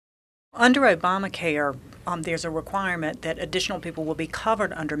Under Obamacare, there's a requirement that additional people will be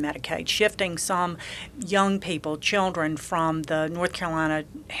covered under Medicaid, shifting some young people, children, from the North Carolina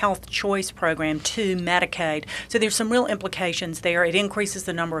Health Choice Program to Medicaid. So there's some real implications there. It increases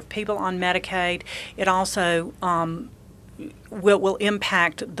the number of people on Medicaid. It also will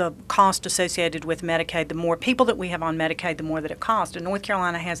impact the cost associated with Medicaid. The more people that we have on Medicaid, the more that it costs. And North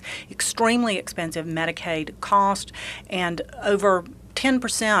Carolina has extremely expensive Medicaid cost, and over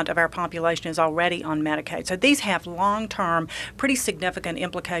 10% of our population is already on Medicaid. So these have long-term, pretty significant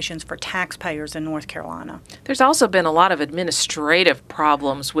implications for taxpayers in North Carolina. There's also been a lot of administrative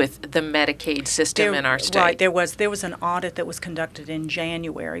problems with the Medicaid system in our state. Right. There was an audit that was conducted in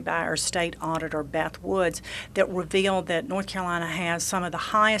January by our state auditor, Beth Woods, that revealed that North Carolina has some of the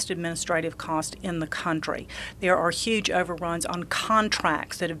highest administrative costs in the country. There are huge overruns on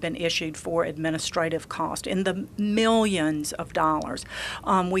contracts that have been issued for administrative cost in the millions of dollars.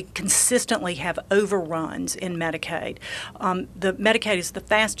 We consistently have overruns in Medicaid. The Medicaid is the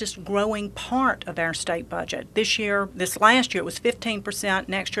fastest growing part of our state budget. This last year it was 15%.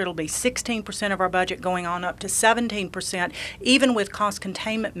 Next year it'll be 16% of our budget, going on up to 17%, even with cost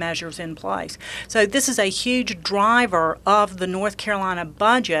containment measures in place. So this is a huge driver of the North Carolina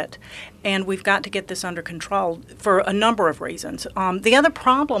budget, and we've got to get this under control for a number of reasons. The other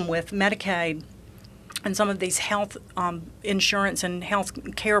problem with Medicaid and some of these health insurance and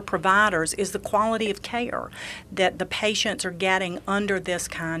health care providers is the quality of care that the patients are getting under this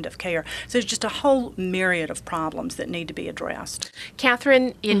kind of care. So there's just a whole myriad of problems that need to be addressed.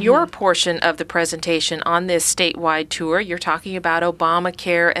 Katherine, in your portion of the presentation on this statewide tour, you're talking about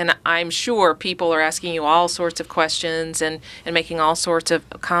Obamacare, and I'm sure people are asking you all sorts of questions and making all sorts of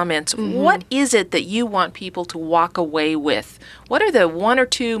comments. What is it that you want people to walk away with? What are the one or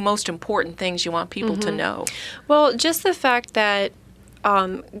two most important things you want people to know? Well, just the fact that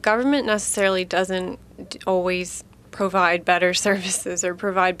government necessarily doesn't always provide better services or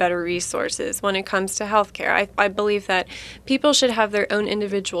provide better resources when it comes to healthcare. I believe that people should have their own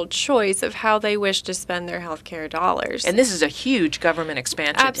individual choice of how they wish to spend their healthcare dollars. And this is a huge government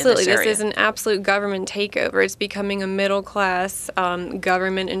expansion. Absolutely. In this area. This is an absolute government takeover. It's becoming a middle-class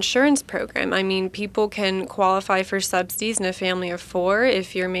government insurance program. I mean, people can qualify for subsidies in a family of four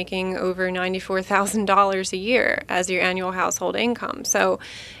if you're making over $94,000 a year as your annual household income. So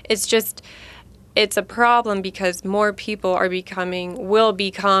it's a problem because more people will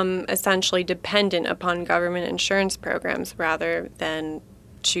become essentially dependent upon government insurance programs rather than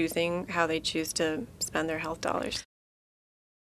choosing how they choose to spend their health dollars.